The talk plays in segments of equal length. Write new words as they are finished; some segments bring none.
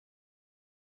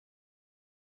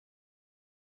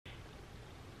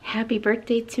Happy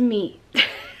birthday to me.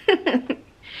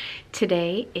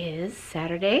 Today is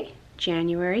Saturday,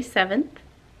 January 7th,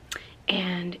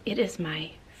 and it is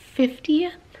my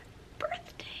 50th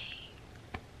birthday.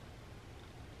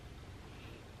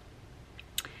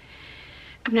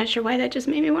 I'm not sure why that just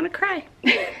made me want to cry.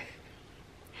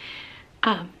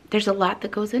 There's a lot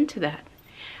that goes into that.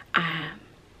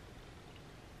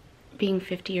 Being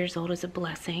 50 years old is a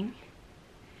blessing.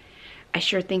 I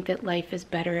sure think that life is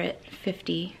better at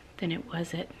 50 than it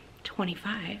was at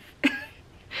 25.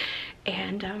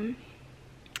 And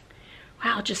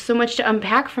wow, just so much to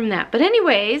unpack from that. But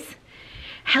anyways,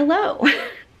 hello.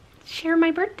 Share my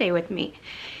birthday with me.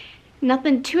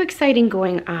 Nothing too exciting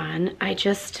going on. I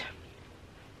just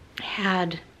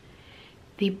had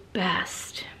the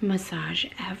best massage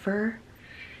ever.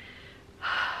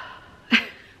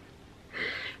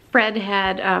 Fred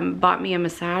had bought me a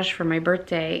massage for my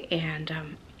birthday,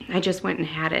 and I just went and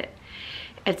had it.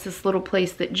 It's this little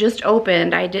place that just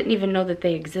opened. I didn't even know that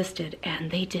they existed,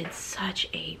 and they did such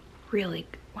a really,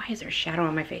 why is there a shadow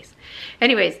on my face?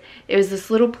 Anyways, it was this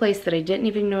little place that I didn't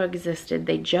even know existed.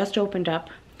 They just opened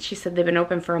up. She said they've been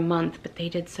open for a month, but they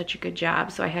did such a good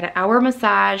job. So I had an hour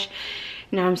massage.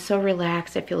 Now I'm so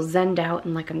relaxed. I feel zenned out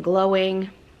and like I'm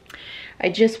glowing. I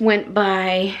just went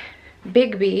by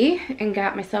Big B and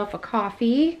got myself a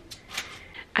coffee.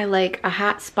 I like a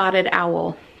hot spotted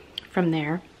owl from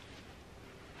there.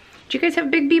 Do you guys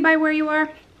have Big B by where you are?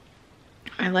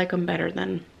 I like them better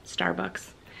than Starbucks.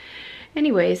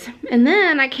 Anyways, and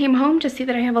then I came home to see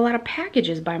that I have a lot of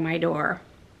packages by my door.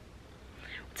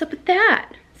 What's up with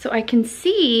that? So I can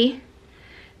see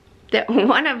that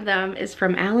one of them is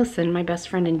from Allison, my best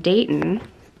friend in Dayton. I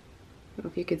don't know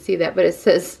if you can see that, but it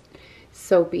says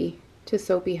Soapy. To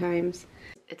Soapy Himes.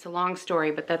 It's a long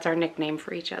story, but that's our nickname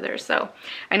for each other. So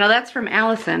I know that's from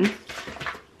Allison.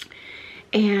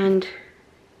 And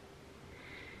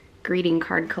greeting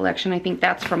card collection, I think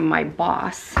that's from my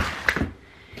boss. Oh,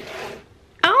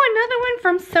 another one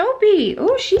from Soapy.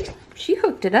 Oh, she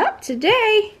hooked it up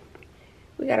today.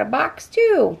 We got a box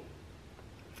too.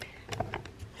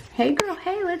 Hey girl,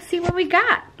 hey, let's see what we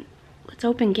got. Let's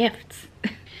open gifts.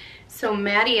 So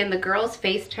Maddie and the girls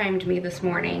FaceTimed me this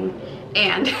morning,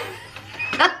 and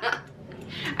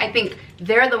I think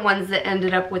they're the ones that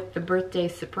ended up with the birthday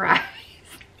surprise.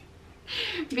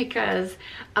 Because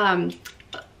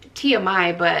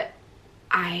TMI, but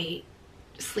I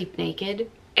sleep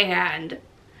naked, and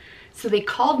so they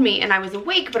called me and I was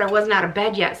awake, but I wasn't out of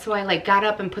bed yet. So I like got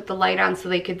up and put the light on so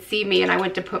they could see me, and I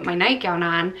went to put my nightgown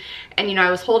on, and you know, I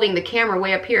was holding the camera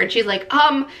way up here, and she's like,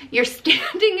 you're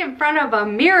standing in front of a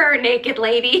mirror, naked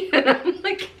lady. And I'm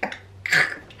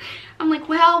like,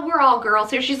 well, we're all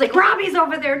girls here. She's like, Robbie's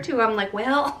over there too. I'm like,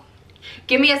 well,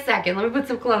 give me a second. Let me put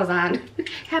some clothes on.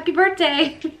 Happy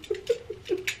birthday.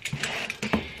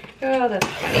 Oh, that's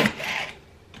funny.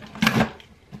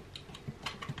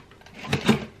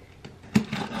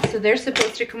 So they're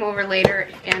supposed to come over later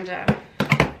and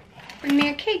bring me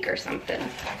a cake or something.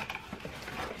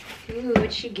 Ooh,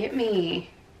 what'd she get me?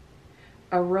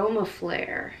 Aroma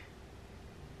Flare.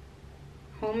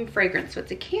 Home fragrance. So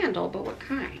it's a candle, but what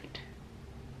kind?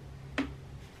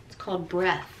 It's called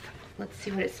Breath. Let's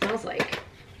see what it smells like.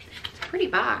 It's a pretty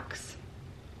box.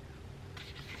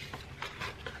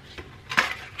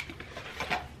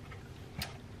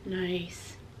 Nice.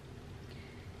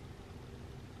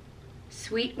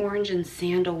 Sweet orange and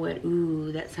sandalwood.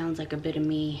 Ooh, that sounds like a bit of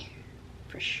me,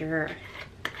 for sure.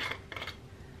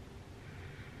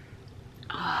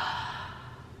 Oh,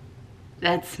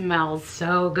 that smells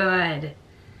so good.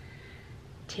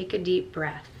 Take a deep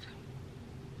breath.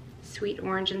 Sweet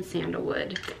orange and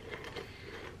sandalwood.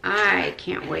 I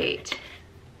can't wait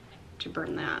to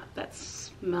burn that. That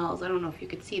smells, I don't know if you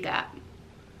could see that.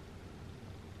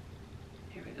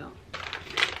 There we go.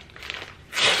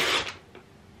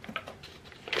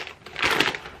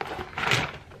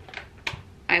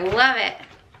 I love it.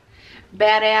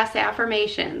 Badass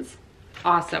affirmations.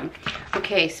 Awesome.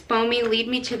 Okay, Spomi, lead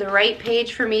me to the right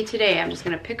page for me today. I'm just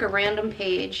going to pick a random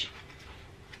page.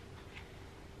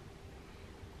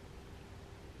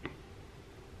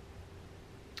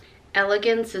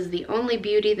 Elegance is the only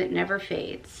beauty that never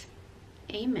fades.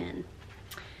 Amen.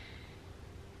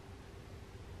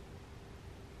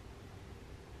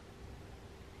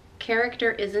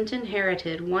 Character isn't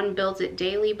inherited. One builds it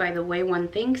daily by the way one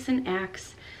thinks and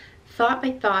acts. Thought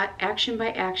by thought, action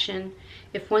by action.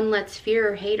 If one lets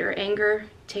fear or hate or anger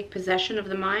take possession of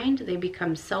the mind, they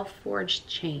become self-forged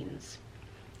chains.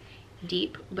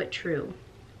 Deep but true.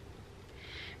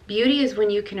 Beauty is when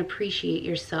you can appreciate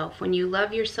yourself. When you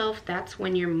love yourself, that's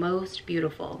when you're most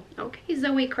beautiful. Okay,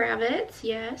 Zoe Kravitz,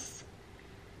 yes.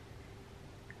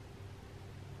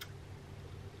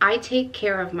 I take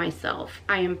care of myself.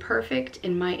 I am perfect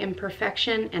in my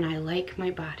imperfection, and I like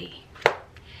my body.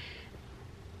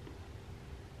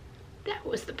 That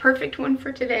was the perfect one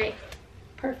for today.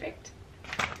 Perfect.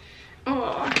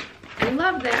 Oh, I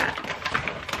love that.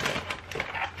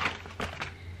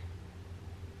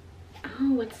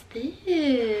 Oh, what's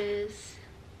this?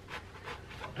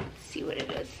 Let's see what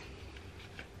it is.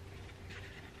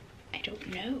 I don't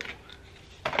know.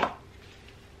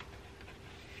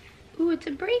 Ooh, it's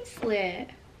a bracelet.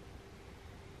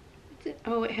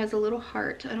 Oh, it has a little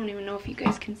heart. I don't even know if you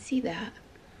guys can see that.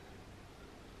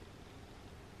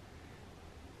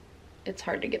 It's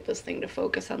hard to get this thing to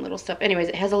focus on little stuff. Anyways,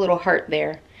 it has a little heart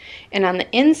there. And on the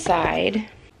inside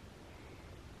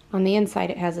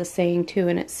it has a saying too,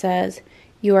 and it says,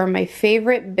 "You are my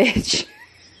favorite bitch."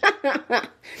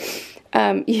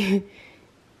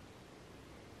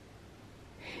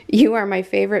 You are my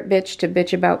favorite bitch to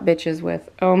bitch about bitches with.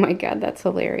 Oh my God, that's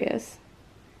hilarious.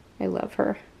 I love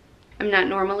her. I'm not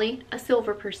normally a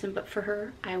silver person, but for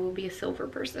her, I will be a silver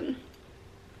person.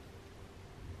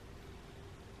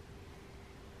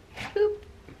 Boop.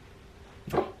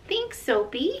 Thanks,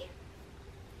 Soapy.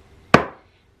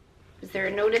 Is there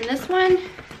a note in this one?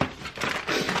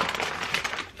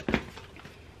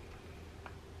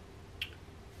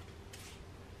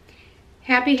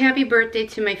 Happy, happy birthday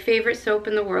to my favorite soap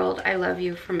in the world. I love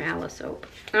you, from Alice Soap.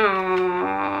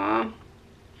 Aww.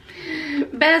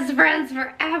 Best friends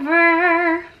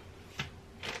forever.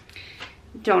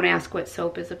 Don't ask what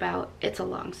soap is about. It's a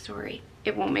long story.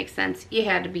 It won't make sense. You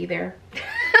had to be there.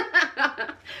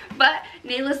 But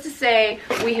needless to say,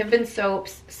 we have been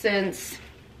soaps since,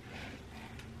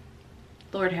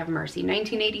 Lord have mercy,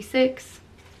 1986.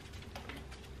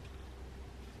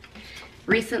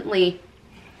 Recently,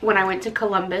 when I went to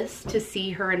Columbus to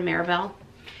see her and Maribel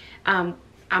on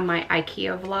my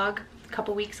IKEA vlog a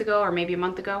couple weeks ago, or maybe a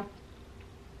month ago,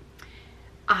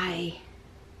 I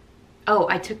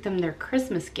took them their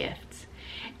Christmas gifts,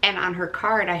 and on her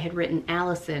card I had written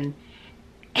Allison.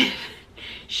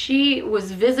 She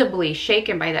was visibly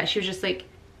shaken by that. She was just like,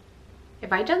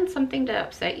 "Have I done something to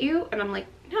upset you?" And I'm like,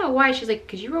 "No, why?" She's like,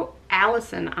 "Because you wrote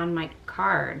Allison on my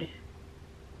card."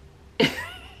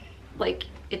 Like,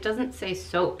 it doesn't say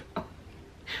soap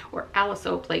or Alice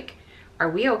Soap. Like, are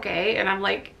we okay? And I'm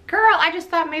like, "Girl, I just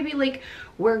thought maybe like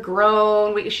we're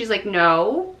grown." She's like,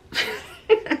 "No."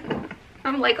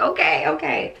 I'm like,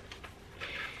 okay.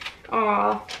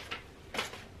 Aw.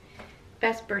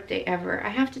 Best birthday ever. I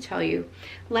have to tell you,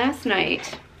 last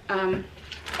night, I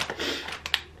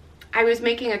was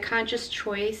making a conscious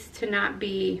choice to not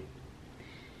be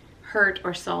hurt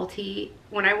or salty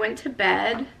when I went to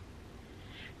bed,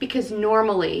 because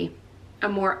normally a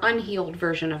more unhealed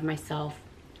version of myself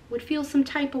would feel some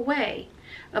type of way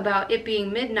about it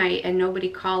being midnight and nobody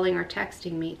calling or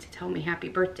texting me to tell me happy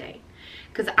birthday.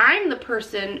 Because I'm the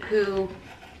person who,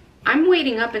 I'm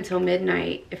waiting up until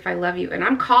midnight if I love you, and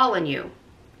I'm calling you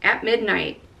at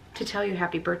midnight to tell you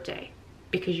happy birthday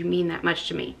because you mean that much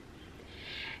to me.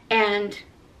 And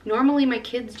normally my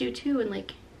kids do too, and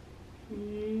like,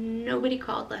 nobody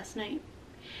called last night.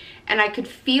 And I could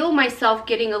feel myself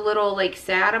getting a little like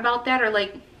sad about that, or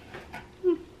like,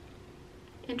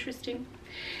 interesting.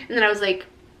 And then I was like,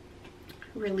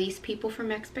 release people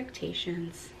from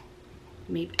expectations.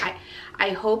 Maybe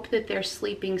I hope that they're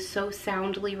sleeping so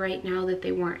soundly right now that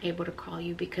they weren't able to call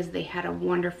you because they had a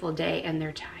wonderful day and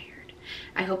they're tired.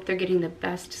 I hope they're getting the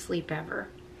best sleep ever.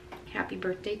 Happy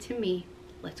birthday to me.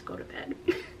 Let's go to bed.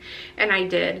 And I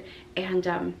did.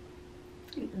 And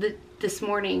this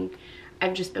morning,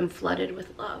 I've just been flooded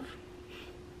with love.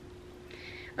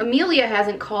 Amelia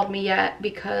hasn't called me yet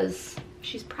because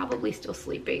she's probably still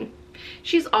sleeping.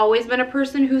 She's always been a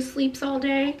person who sleeps all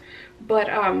day, but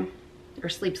or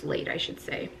sleeps late, I should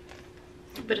say.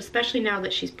 But especially now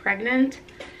that she's pregnant,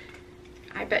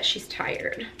 I bet she's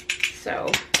tired.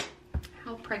 So,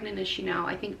 how pregnant is she now?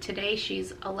 I think today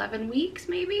she's 11 weeks,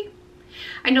 maybe?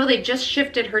 I know they just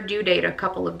shifted her due date a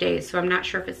couple of days, so I'm not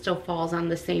sure if it still falls on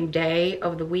the same day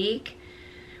of the week.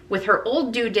 With her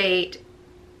old due date,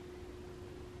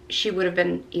 she would have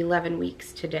been 11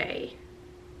 weeks today.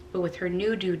 But with her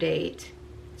new due date,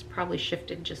 it's probably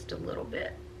shifted just a little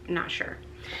bit. I'm not sure.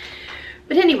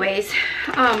 But anyways,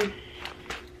 I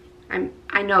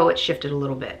know it shifted a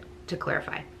little bit, to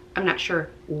clarify. I'm not sure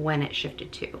when it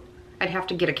shifted to. I'd have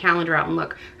to get a calendar out and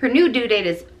look. Her new due date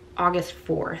is August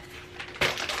 4th.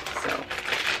 So,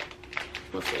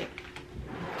 we'll see.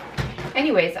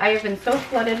 Anyways, I have been so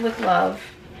flooded with love,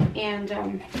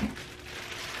 and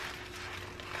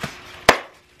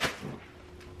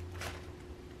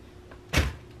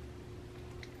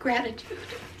gratitude.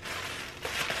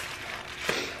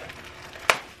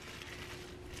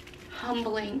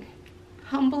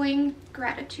 humbling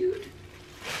gratitude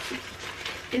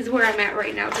is where I'm at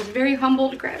right now. Just very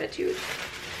humbled gratitude.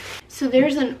 So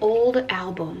there's an old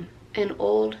album,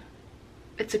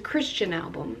 it's a Christian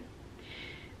album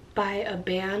by a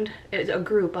band, it's a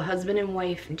group, a husband and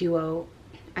wife duo.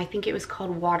 I think it was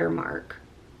called Watermark.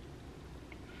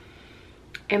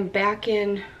 And back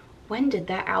in, when did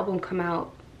that album come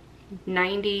out?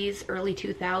 90s, early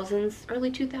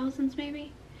 2000s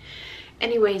maybe?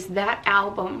 Anyways, that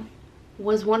album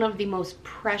was one of the most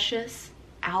precious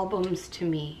albums to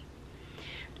me.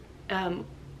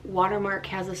 Watermark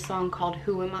has a song called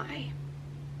Who Am I?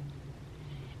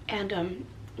 And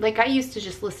like, I used to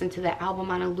just listen to that album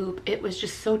on a loop. It was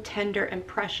just so tender and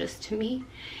precious to me,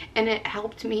 and it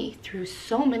helped me through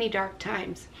so many dark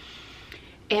times.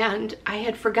 And I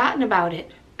had forgotten about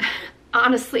it,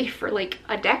 honestly, for like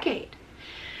a decade,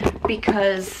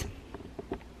 because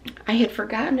I had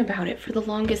forgotten about it for the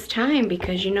longest time,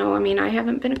 because, you know, I mean, I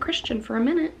haven't been a Christian for a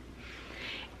minute.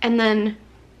 And then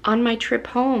on my trip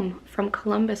home from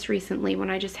Columbus recently, when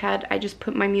I just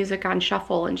put my music on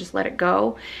shuffle and just let it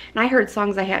go, and I heard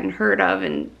songs I hadn't heard of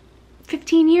in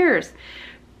 15 years.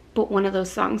 But one of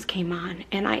those songs came on,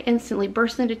 and I instantly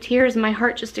burst into tears, and my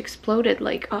heart just exploded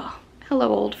like, oh, hello,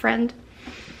 old friend.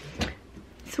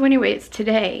 So anyways,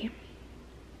 today,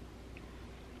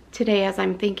 as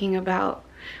I'm thinking about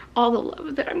all the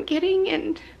love that I'm getting,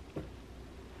 and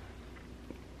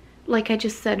like I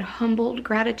just said, humbled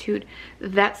gratitude,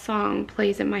 that song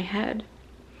plays in my head.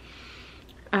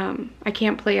 I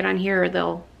can't play it on here or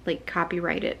they'll like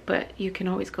copyright it, but you can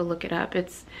always go look it up.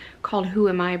 It's called Who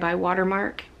Am I by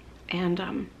Watermark,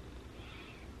 and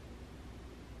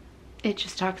it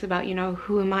just talks about, you know,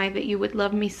 who am I that you would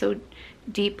love me so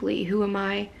deeply? Who am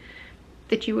I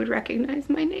that you would recognize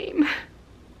my name?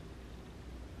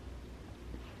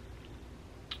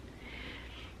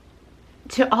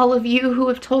 To all of you who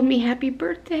have told me happy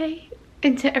birthday,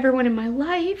 and to everyone in my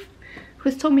life who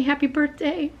has told me happy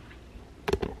birthday,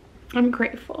 I'm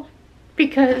grateful,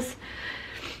 because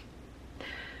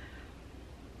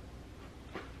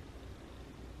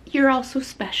you're all so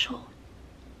special.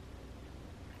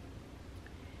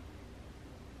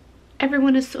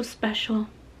 Everyone is so special.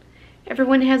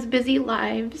 Everyone has busy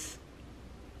lives.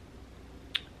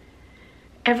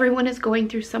 Everyone is going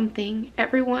through something.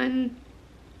 Everyone,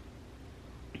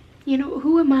 you know,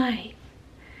 who am I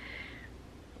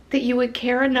that you would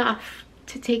care enough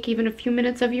to take even a few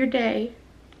minutes of your day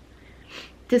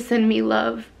to send me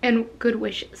love and good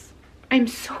wishes? I'm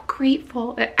so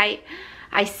grateful.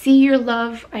 I see your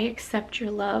love, I accept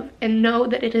your love, and know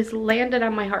that it has landed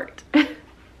on my heart.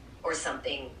 Or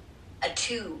something, a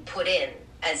 2 put in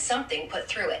and something put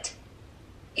through it.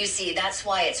 You see, that's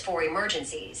why it's for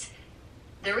emergencies.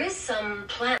 There is some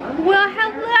plan. Well,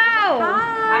 hello.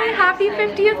 Hi. Happy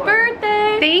 50th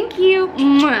birthday. Thank you.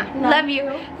 Mwah. Love you.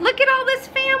 Look at all this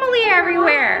family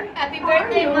everywhere. Happy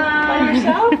birthday, Mom. By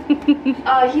yourself?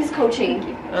 He's coaching.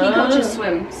 He coaches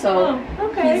swim, so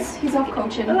he's off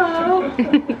coaching. Hello.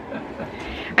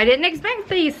 I didn't expect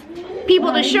these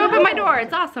people to show up at my door.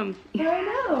 It's awesome. I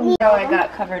know. Oh, I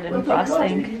got covered in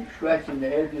frosting.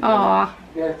 Aw.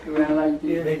 Okay,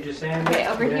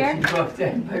 over here?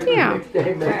 Yeah.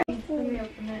 Alright, let me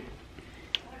open it.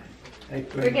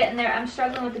 We're getting there. I'm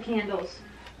struggling with the candles.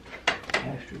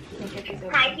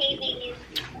 Hi, babies.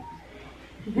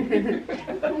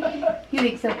 You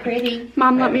look so pretty.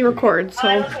 Mom let me record,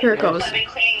 so here it goes. I've been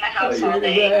cleaning the house all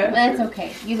day. That's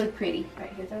okay. You look pretty.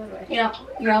 Alright, here's the other way. You know,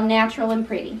 you're all natural and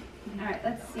pretty. Alright,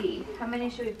 let's see. How many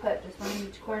should we put? Just one in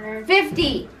each corner?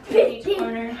 50! 50 each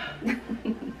corner.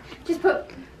 Just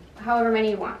put however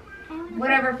many you want.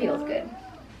 Whatever feels good.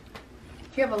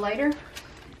 Do you have a lighter?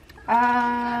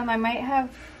 I might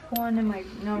have one in my,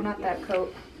 no, not that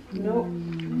coat. No.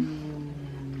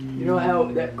 You know how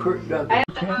that curtain up?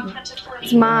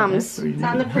 It's Mom's. It's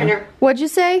on the printer. What'd you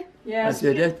say? Yeah. I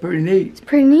said, that's pretty neat. It's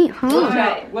pretty neat, huh?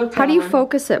 Alright. How do you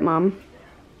focus it, Mom?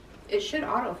 It should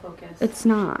autofocus. It's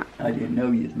not. I didn't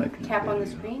know you was making Tap on the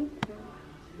screen.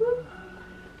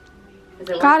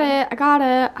 Got it. I got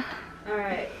it.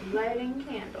 Alright, lighting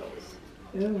candles.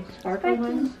 Yeah, sparkle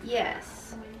ones?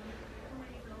 Yes.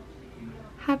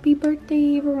 Happy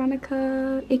birthday,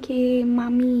 Veronica, aka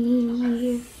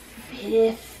Mommy.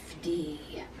 50.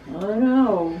 I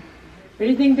know. What do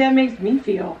you think that makes me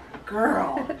feel?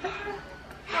 Girl.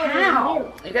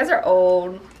 How? You guys are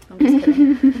old. I'm just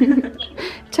kidding.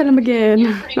 Tell him again.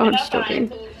 No, I'm just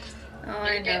joking. Oh,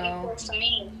 I know.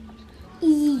 At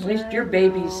least your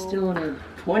baby's still in her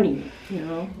 20s, you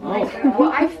know? Oh.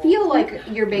 Well, I feel like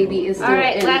your baby is still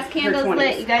Alright, in last her candle's 20s.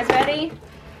 lit. You guys ready?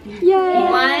 Yay!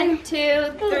 1,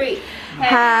 2, 3.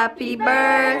 Happy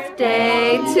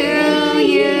birthday to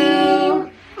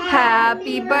you.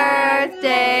 Happy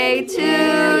birthday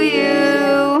to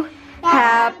you.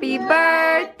 Happy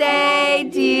birthday,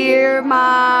 dear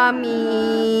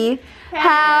mommy.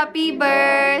 Happy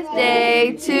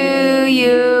birthday to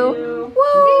you.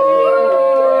 Woo!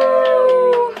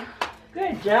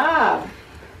 Good job.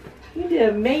 You did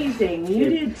amazing. You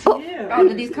did too. Oh,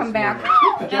 did these come back?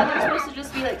 No, they're supposed to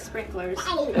just be like sprinklers.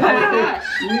 Oh my gosh.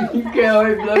 You can't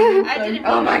always love me. I didn't.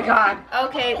 Oh my God.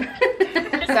 Okay.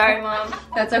 Sorry, Mom.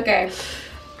 That's okay.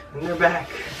 And they're back.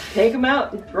 Take them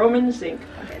out and throw them in the sink.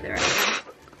 Okay, they're right.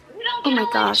 Oh my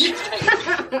gosh.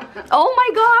 Oh my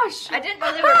gosh. I didn't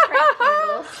know they were prank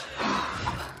candles.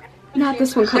 Not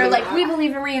this one. They're like, we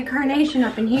believe in reincarnation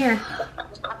up in here.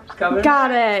 It's coming.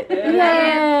 Got it. Yeah.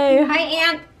 Yay. Hi,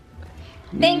 Aunt.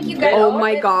 Thank you guys. Oh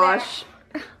my gosh.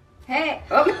 Hey.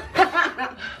 Oh.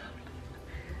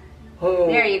 Oh.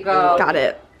 There you go. Got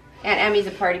it. Aunt Emmy's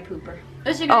a party pooper.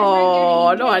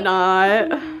 Oh, no, I'm not.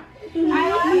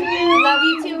 Love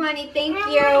you too, honey. Thank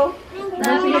you.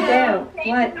 Let's get down.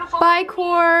 What? Bye,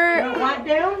 Court. You don't want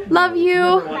down? Love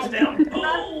you.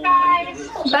 Guys.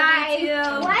 Bye.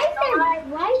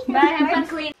 Bye. Have fun,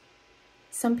 Queen.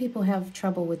 Some people have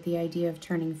trouble with the idea of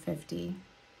turning 50,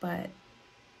 but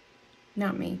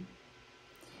not me.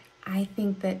 I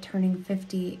think that turning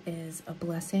 50 is a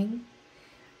blessing.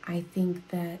 I think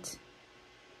that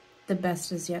the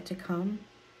best is yet to come.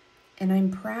 And I'm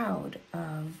proud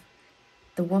of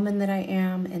the woman that I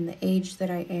am and the age that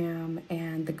I am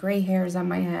and the gray hairs on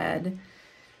my head.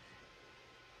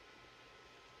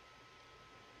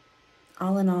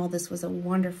 All in all, this was a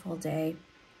wonderful day,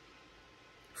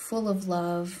 full of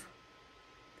love,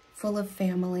 full of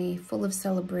family, full of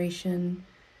celebration,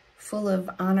 full of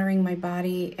honoring my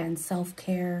body and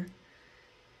self-care.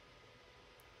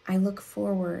 I look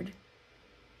forward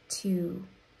to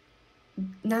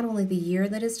not only the year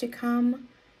that is to come,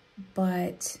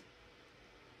 but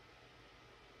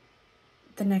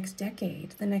the next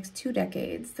decade, the next 2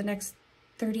 decades, the next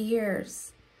 30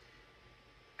 years.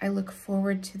 I look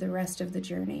forward to the rest of the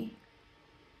journey.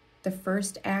 The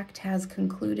first act has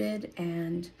concluded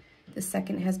and the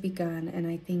second has begun, and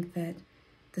I think that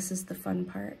this is the fun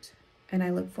part, and I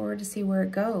look forward to see where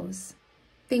it goes.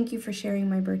 Thank you for sharing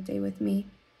my birthday with me.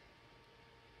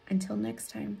 Until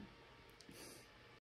next time.